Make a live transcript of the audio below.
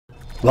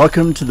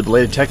Welcome to the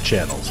Belated Tech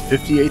Channel's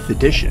 58th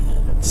edition,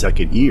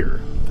 second year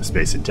of the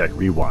Space and Tech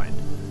Rewind.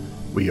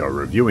 We are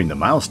reviewing the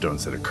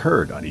milestones that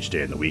occurred on each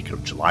day in the week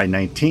of July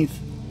 19th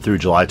through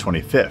July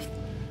 25th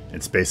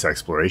in space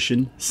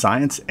exploration,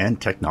 science, and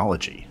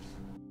technology.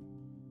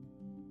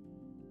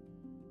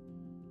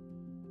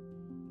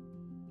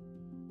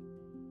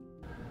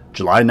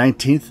 July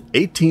 19th,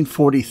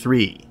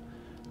 1843.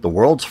 The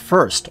world's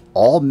first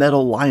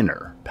all-metal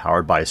liner,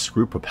 powered by a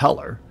screw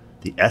propeller,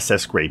 the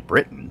SS Great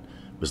Britain,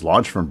 was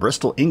launched from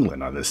Bristol,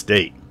 England on this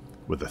date.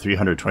 With a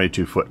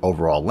 322-foot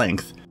overall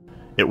length,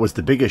 it was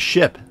the biggest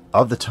ship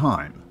of the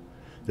time.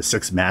 The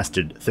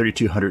six-masted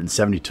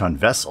 3,270-ton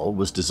vessel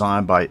was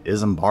designed by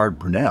Isambard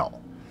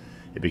Brunel.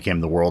 It became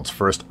the world's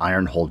first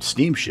iron-hulled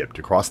steamship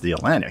to cross the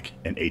Atlantic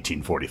in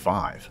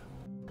 1845.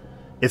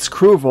 Its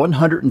crew of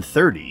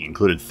 130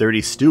 included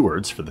 30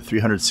 stewards for the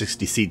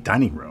 360-seat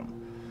dining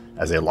room.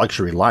 As a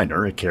luxury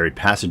liner, it carried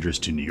passengers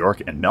to New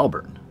York and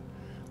Melbourne.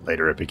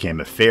 Later it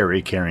became a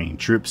ferry carrying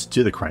troops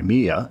to the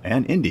Crimea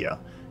and India,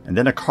 and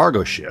then a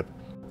cargo ship,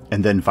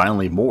 and then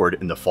finally moored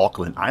in the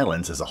Falkland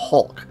Islands as a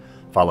hulk,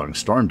 following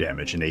storm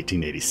damage in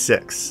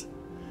 1886.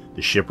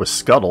 The ship was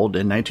scuttled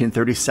in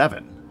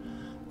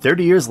 1937.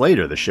 30 years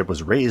later, the ship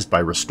was raised by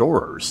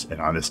restorers,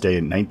 and on this day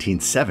in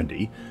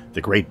 1970,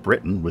 the Great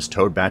Britain was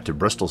towed back to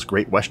Bristol's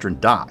Great Western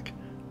Dock,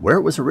 where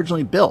it was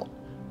originally built,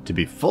 to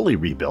be fully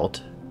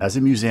rebuilt as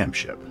a museum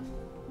ship.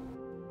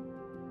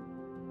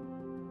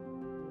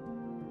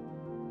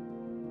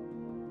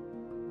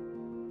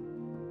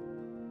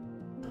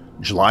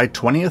 July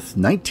 20th,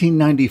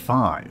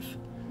 1995.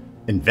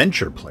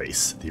 Iventure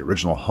Place, the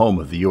original home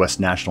of the U.S.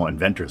 National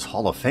Inventors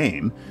Hall of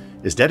Fame,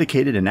 is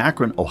dedicated in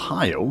Akron,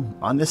 Ohio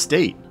on this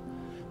date.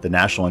 The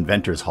National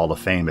Inventors Hall of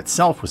Fame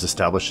itself was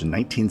established in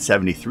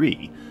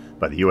 1973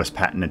 by the U.S.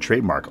 Patent and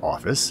Trademark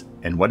Office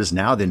and what is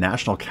now the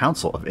National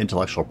Council of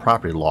Intellectual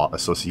Property Law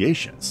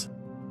Associations.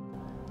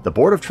 The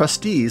Board of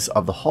Trustees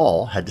of the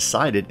Hall had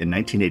decided in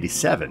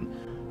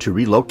 1987 to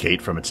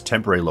relocate from its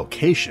temporary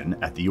location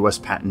at the U.S.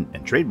 Patent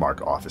and Trademark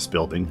Office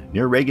building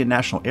near Reagan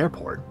National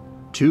Airport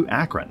to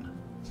Akron.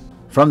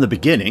 From the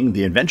beginning,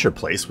 the Iventure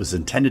Place was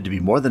intended to be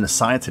more than a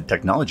science and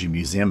technology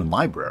museum and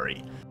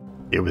library.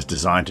 It was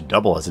designed to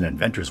double as an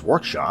inventor's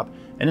workshop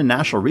and a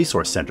national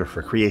resource center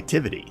for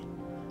creativity.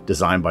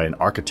 Designed by an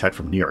architect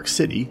from New York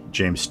City,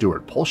 James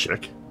Stewart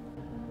Polshek,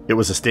 it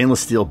was a stainless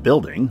steel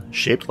building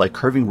shaped like a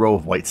curving row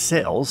of white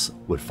sails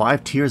with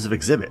 5 tiers of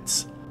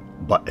exhibits.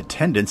 But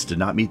attendance did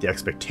not meet the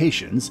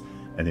expectations,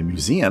 and the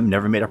museum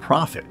never made a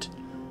profit.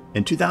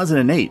 In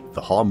 2008,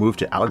 the hall moved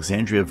to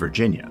Alexandria,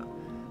 Virginia.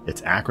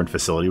 Its Akron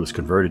facility was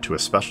converted to a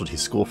specialty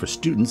school for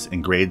students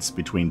in grades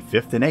between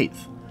 5th and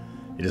 8th.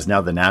 It is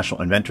now the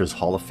National Inventors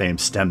Hall of Fame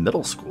STEM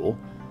Middle School,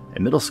 a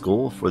middle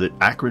school for the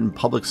Akron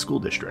Public School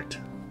District.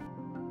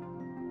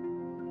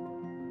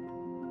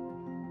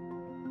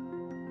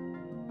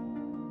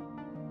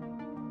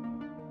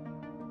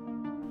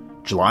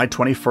 July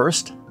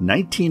 21st,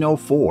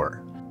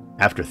 1904.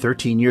 After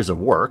 13 years of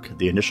work,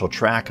 the initial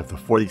track of the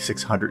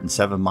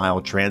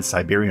 4,607-mile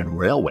Trans-Siberian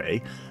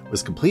Railway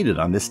was completed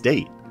on this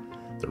date.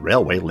 The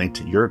railway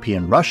linked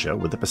European Russia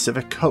with the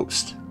Pacific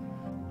coast.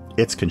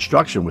 Its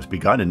construction was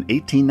begun in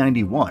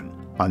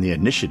 1891 on the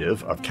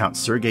initiative of Count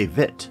Sergei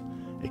Witte,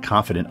 a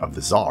confidant of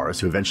the Tsars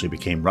who eventually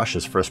became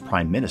Russia's first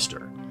prime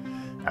minister.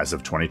 As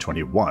of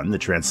 2021, the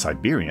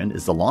Trans-Siberian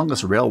is the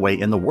longest railway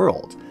in the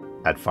world,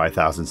 at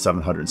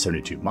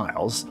 5,772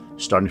 miles,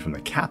 starting from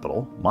the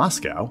capital,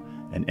 Moscow,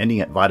 and ending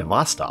at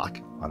Vladivostok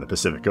on the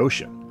Pacific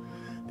Ocean.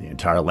 The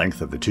entire length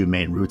of the 2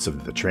 main routes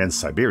of the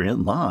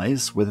Trans-Siberian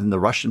lies within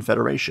the Russian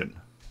Federation.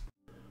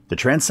 The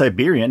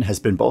Trans-Siberian has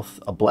been both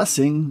a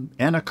blessing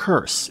and a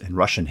curse in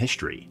Russian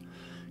history.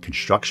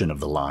 Construction of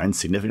the line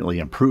significantly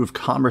improved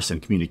commerce and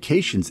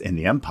communications in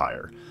the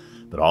empire,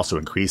 but also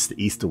increased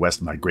the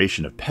east-to-west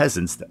migration of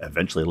peasants that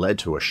eventually led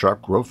to a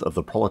sharp growth of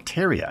the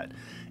proletariat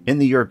in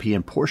the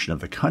European portion of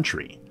the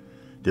country.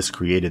 This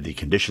created the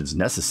conditions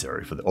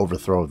necessary for the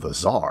overthrow of the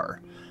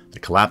Tsar, the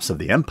collapse of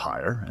the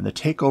empire, and the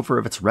takeover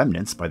of its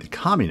remnants by the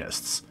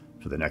communists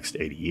for the next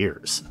 80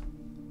 years.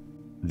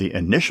 The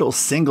initial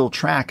single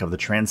track of the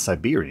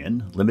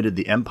Trans-Siberian limited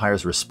the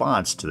empire's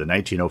response to the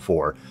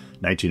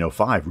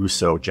 1904-1905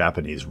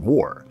 Russo-Japanese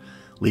War,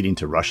 leading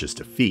to Russia's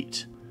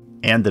defeat,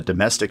 and the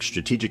domestic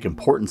strategic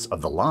importance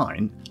of the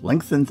line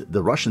lengthened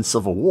the Russian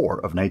Civil War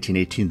of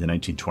 1918 to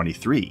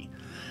 1923,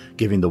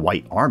 giving the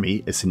White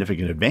Army a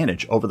significant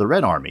advantage over the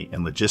Red Army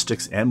in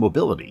logistics and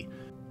mobility,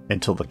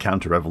 until the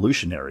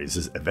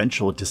counter-revolutionaries'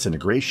 eventual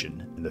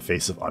disintegration in the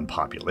face of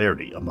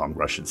unpopularity among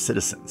Russian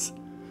citizens.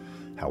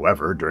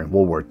 However, during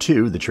World War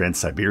II, the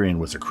Trans-Siberian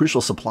was a crucial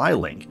supply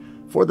link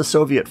for the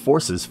Soviet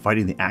forces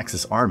fighting the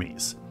Axis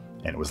armies,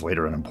 and it was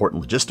later an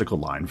important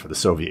logistical line for the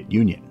Soviet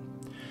Union.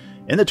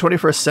 In the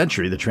 21st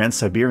century, the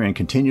Trans-Siberian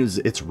continues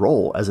its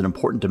role as an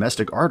important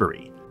domestic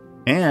artery,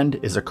 and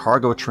is a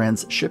cargo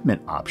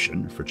transshipment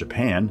option for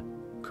Japan,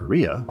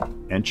 Korea,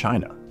 and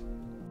China.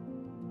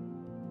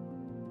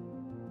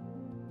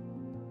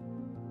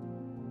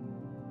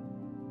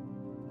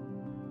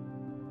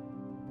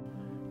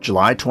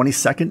 July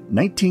 22,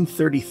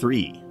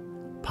 1933.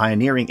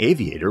 Pioneering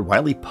aviator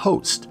Wiley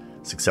Post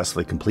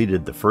successfully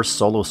completed the first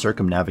solo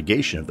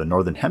circumnavigation of the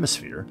Northern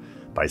Hemisphere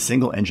by a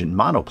single-engine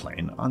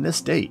monoplane on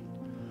this date.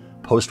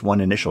 Post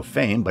won initial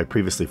fame by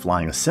previously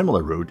flying a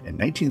similar route in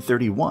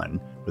 1931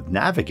 with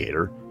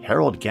navigator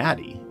Harold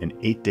Gatty in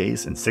 8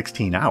 days and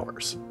 16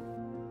 hours.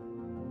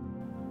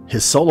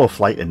 His solo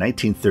flight in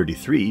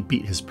 1933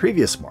 beat his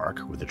previous mark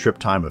with a trip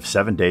time of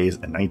 7 days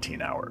and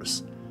 19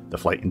 hours. The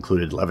flight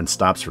included 11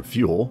 stops for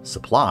fuel,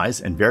 supplies,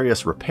 and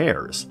various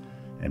repairs,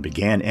 and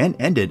began and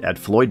ended at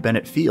Floyd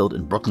Bennett Field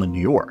in Brooklyn,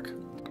 New York.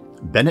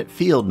 Bennett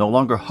Field no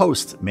longer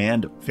hosts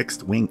manned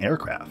fixed-wing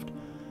aircraft,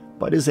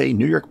 but is a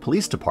New York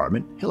Police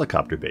Department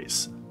helicopter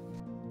base.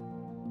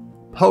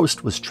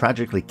 Post was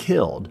tragically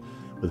killed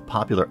with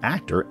popular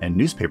actor and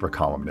newspaper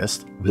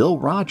columnist Will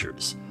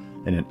Rogers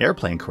in an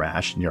airplane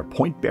crash near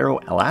Point Barrow,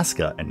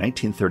 Alaska in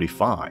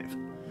 1935.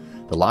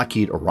 The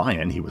Lockheed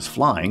Orion he was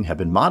flying had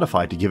been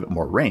modified to give it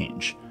more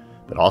range,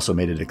 but also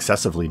made it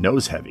excessively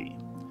nose-heavy.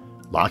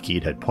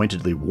 Lockheed had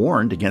pointedly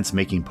warned against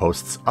making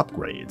Post's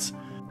upgrades,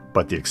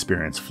 but the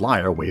experienced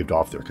flyer waved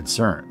off their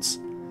concerns.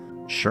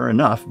 Sure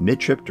enough,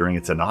 mid-trip during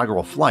its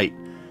inaugural flight,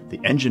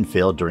 the engine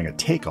failed during a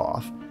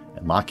takeoff,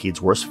 and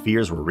Lockheed's worst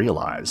fears were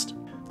realized.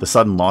 The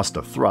sudden loss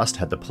of thrust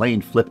had the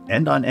plane flip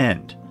end on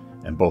end,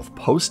 and both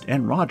Post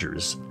and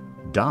Rogers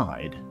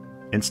died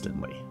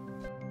instantly.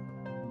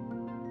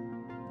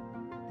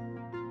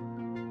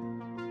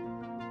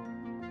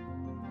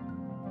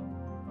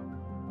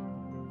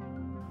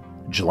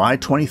 July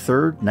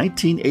 23,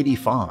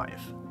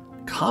 1985.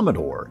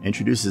 Commodore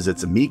introduces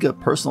its Amiga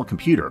personal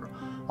computer,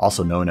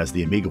 also known as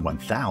the Amiga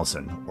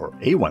 1000 or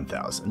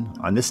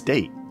A1000, on this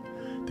date.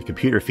 The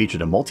computer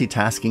featured a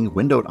multitasking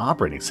windowed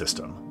operating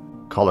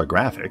system, color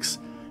graphics,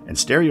 and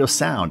stereo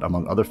sound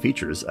among other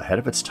features ahead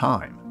of its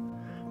time.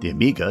 The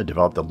Amiga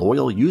developed a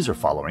loyal user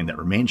following that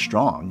remained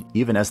strong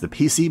even as the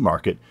PC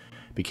market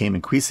became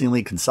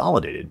increasingly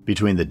consolidated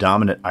between the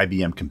dominant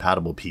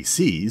IBM-compatible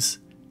PCs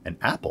and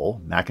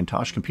Apple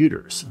Macintosh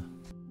computers.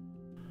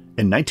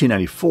 In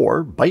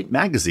 1994, Byte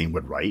magazine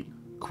would write,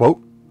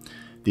 quote,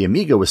 "The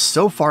Amiga was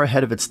so far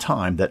ahead of its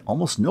time that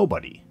almost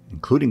nobody,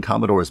 including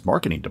Commodore's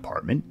marketing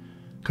department,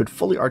 could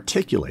fully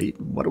articulate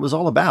what it was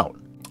all about.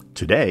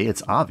 Today,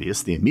 it's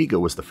obvious the Amiga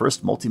was the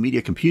first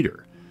multimedia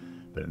computer,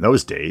 but in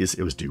those days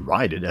it was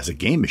derided as a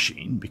game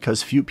machine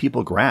because few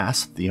people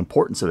grasped the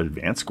importance of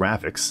advanced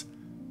graphics,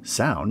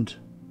 sound,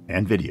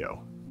 and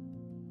video."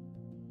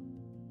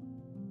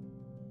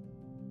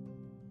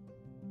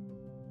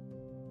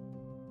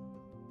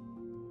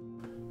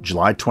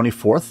 July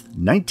 24,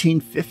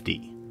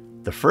 1950.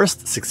 The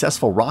first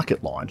successful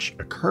rocket launch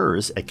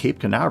occurs at Cape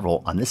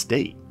Canaveral on this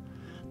date.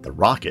 The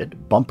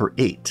rocket, Bumper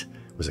 8,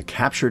 was a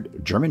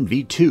captured German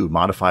V-2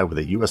 modified with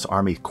a U.S.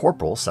 Army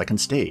Corporal second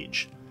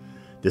stage.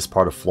 This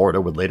part of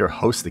Florida would later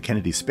host the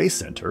Kennedy Space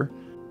Center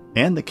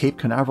and the Cape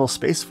Canaveral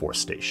Space Force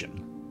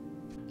Station.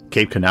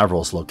 Cape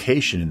Canaveral's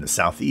location in the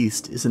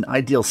southeast is an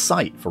ideal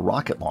site for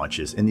rocket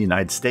launches in the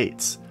United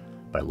States.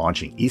 By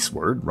launching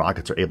eastward,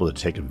 rockets are able to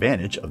take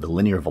advantage of the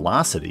linear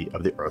velocity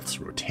of the Earth's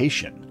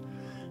rotation.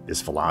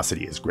 This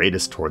velocity is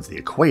greatest towards the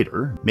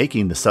equator,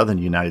 making the southern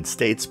United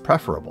States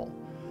preferable.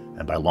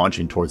 And by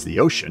launching towards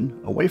the ocean,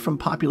 away from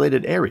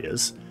populated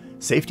areas,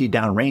 safety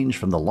downrange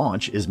from the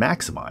launch is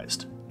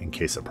maximized in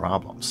case of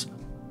problems.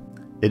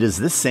 It is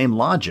this same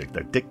logic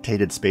that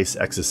dictated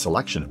SpaceX's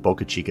selection of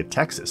Boca Chica,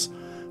 Texas,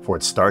 for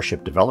its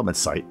Starship development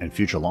site and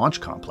future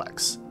launch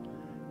complex.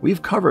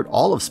 We've covered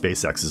all of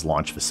SpaceX's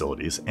launch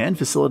facilities and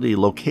facility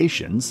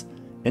locations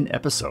in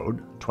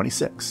episode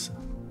 26.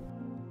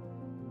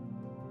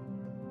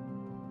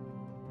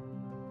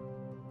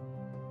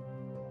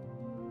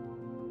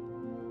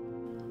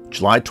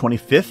 July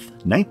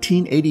 25,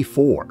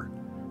 1984.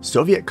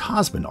 Soviet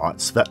cosmonaut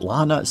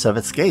Svetlana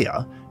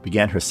Savitskaya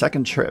began her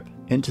second trip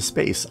into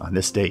space on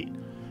this date,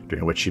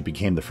 during which she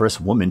became the first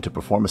woman to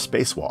perform a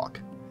spacewalk.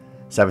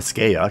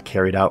 Savitskaya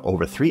carried out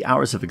over 3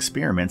 hours of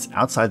experiments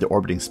outside the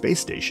orbiting space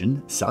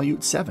station,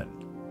 Salyut 7.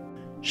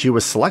 She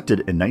was selected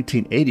in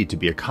 1980 to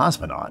be a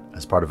cosmonaut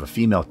as part of a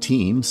female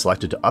team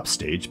selected to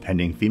upstage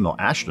pending female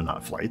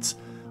astronaut flights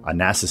on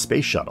NASA's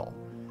space shuttle.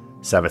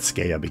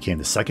 Savitskaya became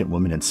the second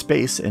woman in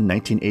space in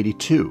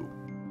 1982.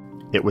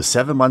 It was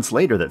 7 months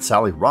later that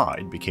Sally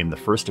Ride became the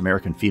first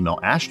American female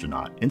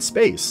astronaut in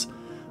space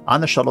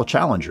on the Shuttle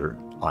Challenger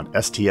on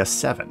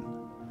STS-7.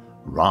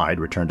 Ride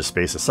returned to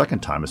space a second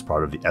time as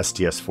part of the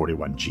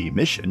STS-41G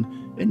mission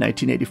in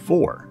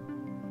 1984.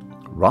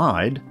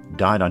 Ride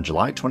died on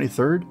July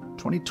 23,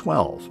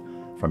 2012,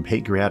 from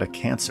pancreatic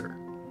cancer.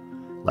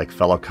 Like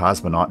fellow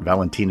cosmonaut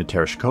Valentina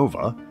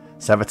Tereshkova,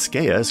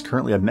 Savitskaya is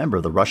currently a member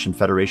of the Russian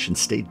Federation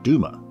State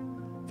Duma,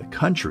 the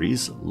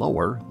country's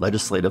lower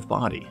legislative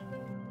body.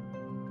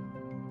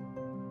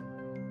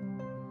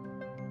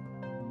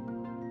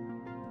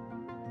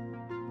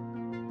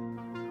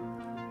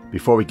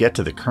 Before we get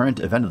to the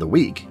current event of the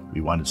week, we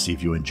wanted to see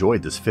if you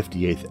enjoyed this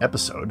 58th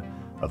episode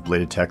of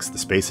Belated Tech's The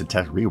Space and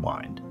Tech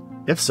Rewind.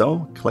 If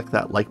so, click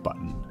that like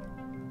button.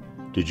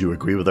 Did you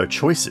agree with our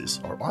choices,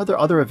 or are there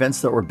other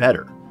events that were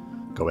better?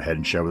 Go ahead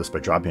and share with us by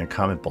dropping a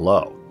comment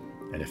below.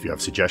 And if you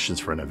have suggestions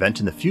for an event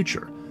in the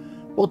future,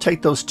 we'll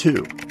take those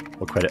too.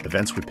 We'll credit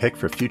events we pick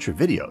for future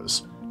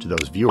videos to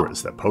those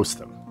viewers that post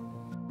them.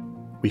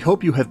 We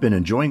hope you have been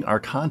enjoying our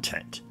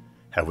content.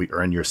 Have we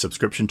earned your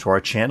subscription to our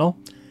channel?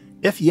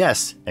 If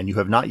yes, and you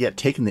have not yet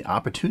taken the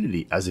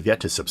opportunity as of yet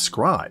to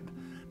subscribe,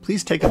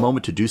 please take a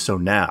moment to do so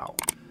now,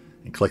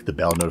 and click the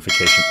bell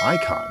notification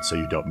icon so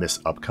you don't miss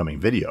upcoming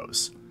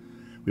videos.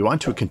 We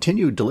want to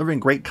continue delivering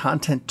great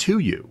content to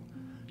you.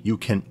 You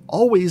can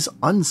always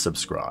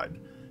unsubscribe,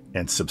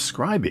 and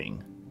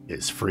subscribing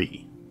is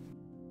free.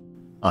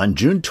 On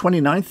June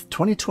 29,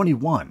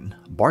 2021,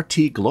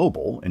 Bharti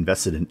Global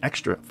invested an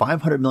extra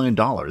 $500 million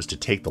to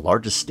take the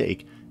largest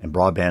stake in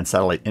broadband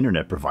satellite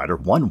internet provider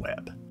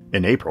OneWeb.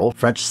 In April,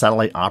 French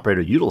satellite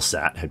operator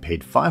Eutelsat had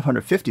paid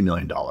 $550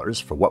 million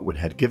for what would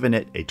have given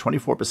it a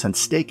 24%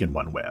 stake in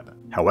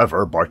OneWeb.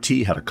 However,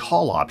 Bharti had a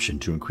call option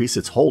to increase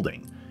its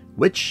holding,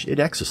 which it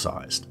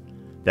exercised.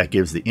 That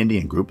gives the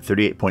Indian group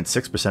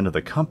 38.6% of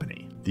the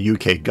company. The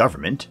UK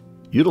government,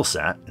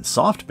 Eutelsat, and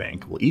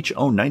SoftBank will each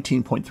own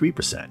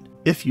 19.3%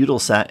 if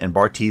Eutelsat and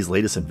Bharti's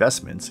latest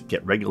investments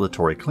get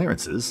regulatory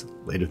clearances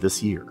later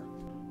this year.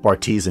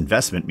 Bharti's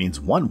investment means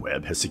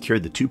OneWeb has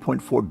secured the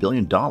 $2.4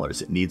 billion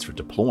it needs for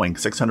deploying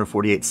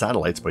 648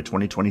 satellites by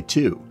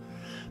 2022,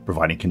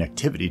 providing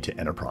connectivity to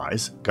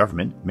enterprise,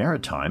 government,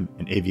 maritime,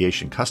 and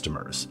aviation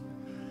customers.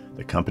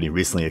 The company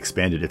recently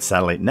expanded its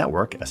satellite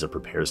network as it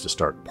prepares to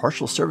start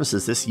partial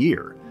services this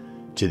year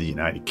to the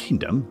United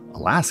Kingdom,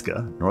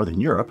 Alaska,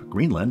 Northern Europe,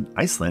 Greenland,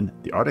 Iceland,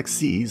 the Arctic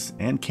Seas,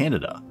 and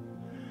Canada.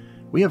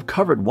 We have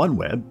covered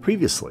OneWeb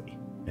previously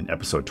in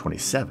Episode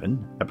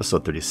 27,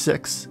 Episode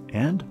 36,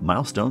 and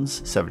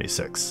Milestones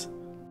 76.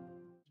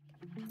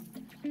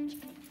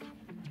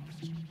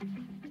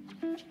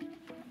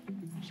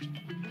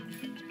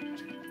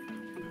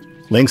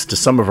 Links to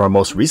some of our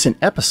most recent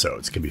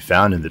episodes can be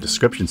found in the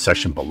description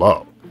section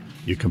below.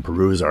 You can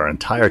peruse our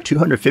entire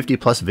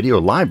 250-plus video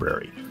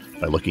library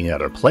by looking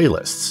at our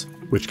playlists,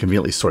 which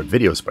conveniently sort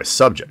videos by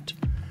subject.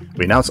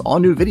 We announce all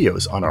new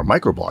videos on our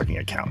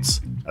microblogging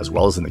accounts, as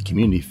well as in the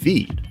community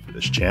feed for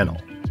this channel.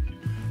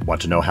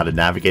 Want to know how to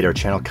navigate our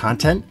channel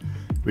content?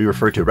 We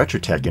refer to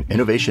retrotech and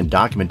innovation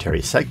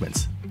documentary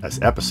segments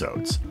as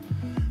episodes.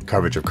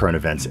 Coverage of current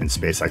events in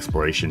space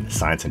exploration,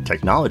 science, and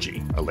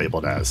technology are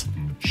labeled as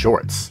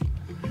shorts.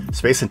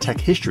 Space and tech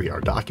history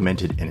are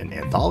documented in an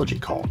anthology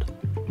called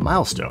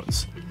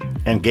Milestones,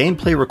 and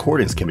gameplay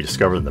recordings can be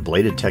discovered on the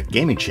BELATED Tech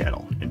Gaming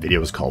channel in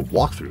videos called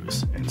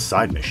walkthroughs and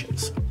side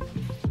missions.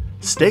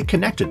 Stay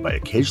connected by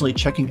occasionally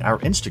checking our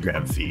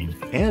Instagram feed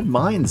and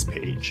Minds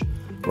page,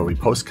 where we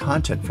post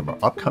content from our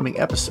upcoming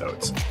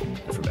episodes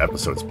and from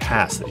episodes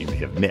past that you may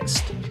have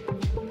missed,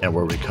 and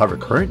where we cover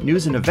current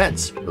news and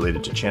events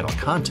related to channel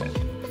content.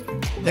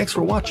 Thanks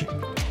for watching.